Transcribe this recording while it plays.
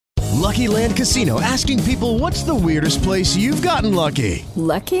Lucky Land Casino, asking people, what's the weirdest place you've gotten lucky?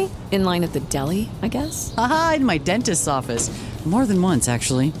 Lucky? In line at the deli, I guess? Aha, in my dentist's office. More than once,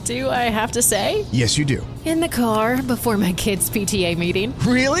 actually. Do I have to say? Yes, you do. In the car before my kids' PTA meeting.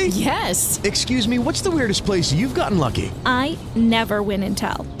 Really? Yes. Excuse me, what's the weirdest place you've gotten lucky? I never win and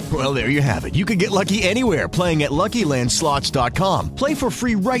tell. Well, there you have it. You can get lucky anywhere, playing at LuckyLandSlots.com. Play for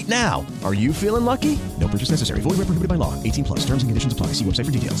free right now. Are you feeling lucky? No purchase necessary. Void where prohibited by law. 18 plus. Terms and conditions apply. See website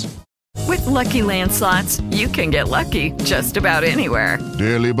for details. With Lucky Land Slots, you can get lucky just about anywhere.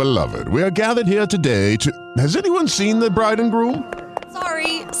 Dearly beloved, we are gathered here today to... Has anyone seen the bride and groom?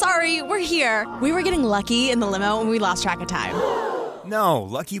 Sorry, we're here. We were getting lucky in the limo and we lost track of time. No,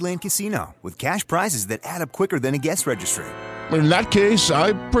 Lucky Land Casino, with cash prizes that add up quicker than a guest registry. In that case,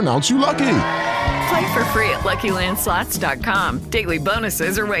 I pronounce you lucky. Play for free at LuckyLandSlots.com. Daily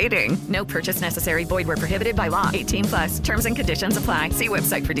bonuses are waiting. No purchase necessary. Void where prohibited by law. 18 plus. Terms and conditions apply. See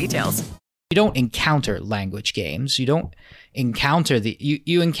website for details. You don't encounter language games. You don't encounter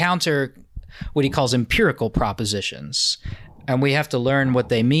you encounter what he calls empirical propositions. And we have to learn what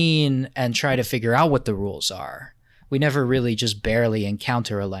they mean and try to figure out what the rules are. We never really just barely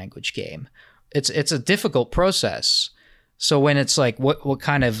encounter a language game. It's a difficult process. So when it's like, what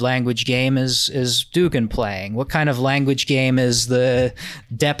kind of language game is Dugan playing? What kind of language game is the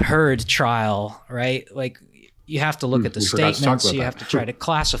Depp Heard trial, right? Like, you have to look at the statements. You have to try to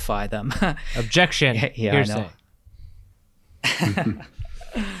classify them. Objection. Yeah, I know.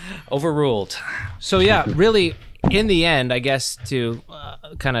 Overruled. So yeah, really, in the end, I guess to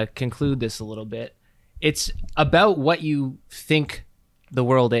kind of conclude this a little bit, it's about what you think the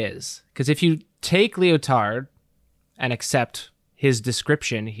world is. Because if you take Lyotard and accept his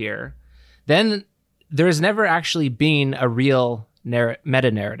description here, then there has never actually been a real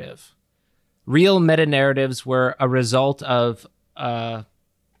meta-narrative. Real meta-narratives were a result of a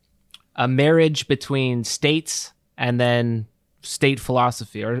marriage between states and then state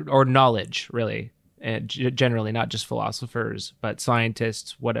philosophy or knowledge, really, generally, not just philosophers, but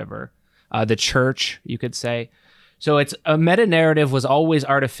scientists, whatever. The church, you could say. So it's a meta-narrative was always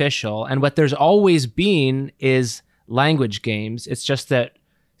artificial, and what there's always been is language games. It's just that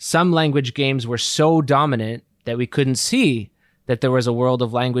some language games were so dominant that we couldn't see that there was a world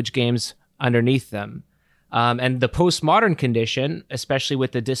of language games underneath them. And the postmodern condition, especially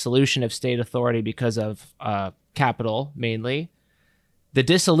with the dissolution of state authority because of capital, mainly, the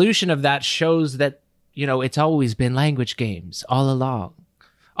dissolution of that shows that, you know, it's always been language games all along.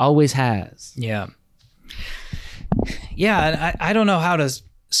 Always has. Yeah. Yeah, and I don't know how to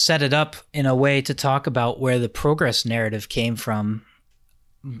set it up in a way to talk about where the progress narrative came from,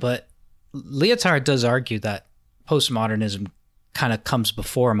 but Lyotard does argue that postmodernism kind of comes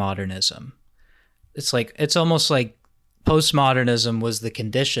before modernism. It's almost like postmodernism was the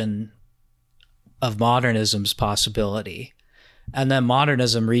condition of modernism's possibility, and then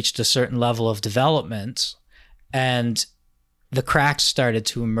modernism reached a certain level of development, and the cracks started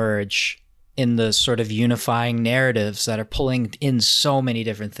to emerge in the sort of unifying narratives that are pulling in so many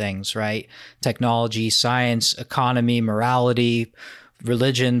different things, right? Technology, science, economy, morality,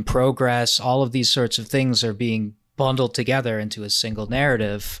 religion, progress, all of these sorts of things are being bundled together into a single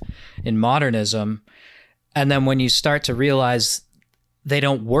narrative in modernism. And then when you start to realize they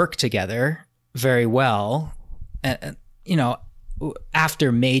don't work together very well, and you know,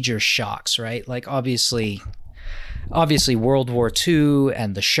 after major shocks, right? Like obviously World War II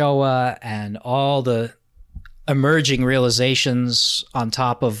and the Shoah and all the emerging realizations on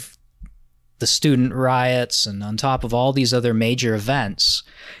top of the student riots and on top of all these other major events,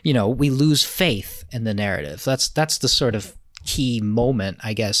 you know, we lose faith in the narrative. That's the sort of key moment,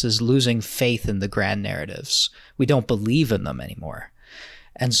 I guess, is losing faith in the grand narratives. We don't believe in them anymore.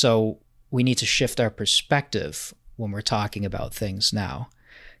 And so we need to shift our perspective when we're talking about things now.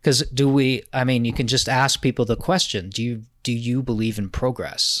 Because you can just ask people the question, do you believe in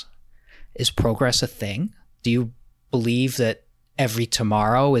progress? Is progress a thing? Do you believe that every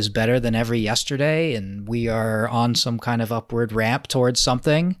tomorrow is better than every yesterday and we are on some kind of upward ramp towards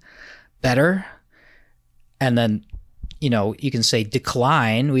something better? And then, you know, you can say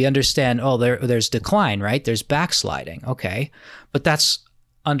decline. We understand, there's decline, right? There's backsliding. Okay. But that's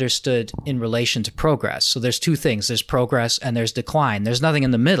understood in relation to progress. So there's two things. There's progress and there's decline. There's nothing in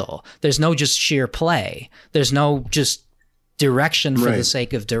the middle. There's no just sheer play. There's no just direction for the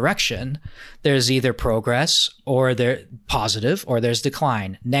sake of direction. There's either progress or they're positive or there's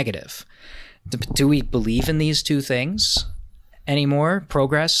decline, negative. Do we believe in these two things anymore,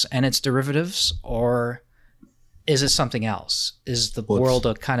 progress and its derivatives, or is it something else? Is the world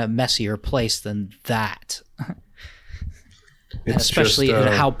a kind of messier place than that? And especially in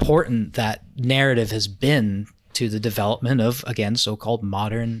how important that narrative has been to the development of, again, so-called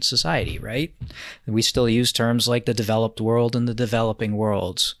modern society, right? We still use terms like the developed world and the developing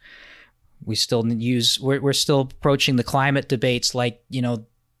worlds. We're still approaching the climate debates like,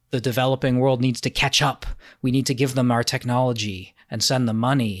 the developing world needs to catch up. We need to give them our technology and send them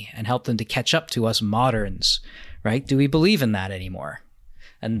money and help them to catch up to us moderns, right? Do we believe in that anymore?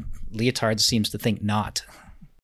 And Leotard seems to think not.